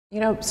You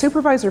know,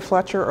 Supervisor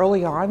Fletcher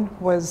early on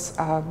was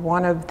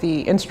one of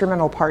the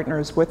instrumental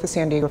partners with the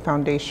San Diego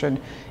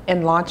Foundation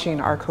in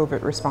launching our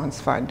COVID Response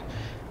Fund.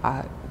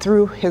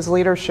 Through his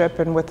leadership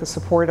and with the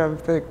support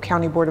of the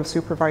County Board of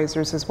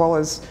Supervisors, as well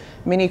as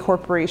many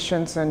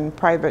corporations and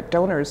private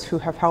donors who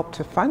have helped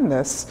to fund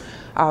this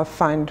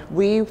fund,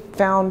 we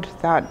found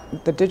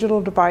that the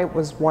digital divide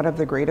was one of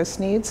the greatest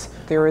needs.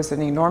 There is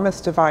an enormous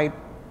divide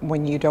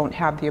when you don't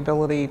have the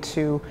ability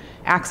to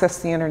access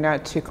the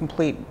internet to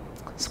complete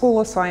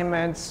school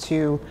assignments,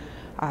 to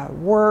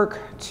work,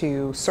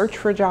 to search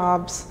for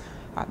jobs.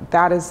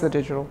 That is the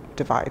digital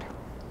divide.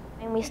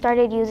 And we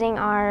started using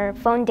our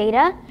phone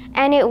data,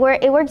 and it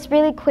works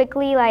really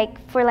quickly,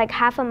 for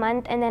half a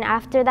month, and then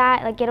after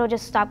that, it'll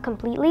just stop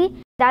completely.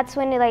 That's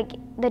when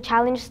the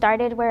challenge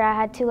started, where I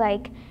had to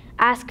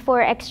ask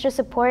for extra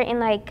support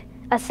in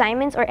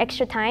assignments or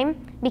extra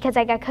time, because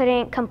I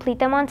couldn't complete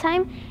them on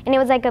time, and it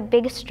was a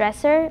big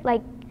stressor,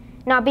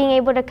 not being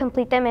able to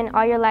complete them in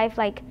all your life,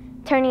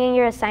 turning in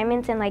your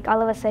assignments, and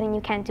all of a sudden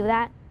you can't do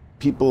that.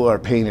 People are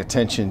paying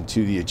attention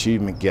to the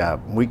achievement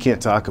gap. We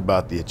can't talk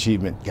about the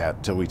achievement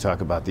gap till we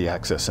talk about the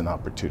access and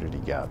opportunity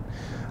gap.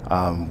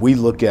 We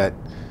look at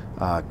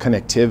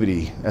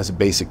connectivity as a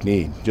basic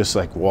need, just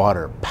like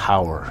water,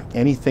 power,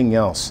 anything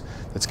else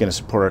that's going to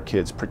support our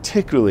kids,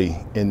 particularly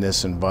in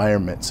this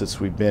environment since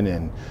we've been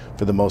in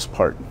for the most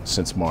part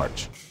since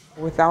March.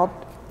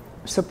 Without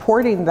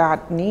supporting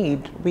that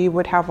need, we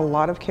would have a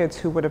lot of kids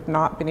who would have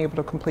not been able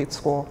to complete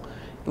school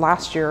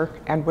last year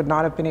and would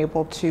not have been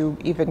able to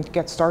even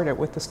get started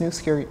with this new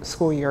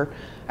school year,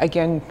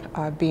 again,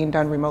 being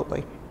done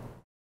remotely.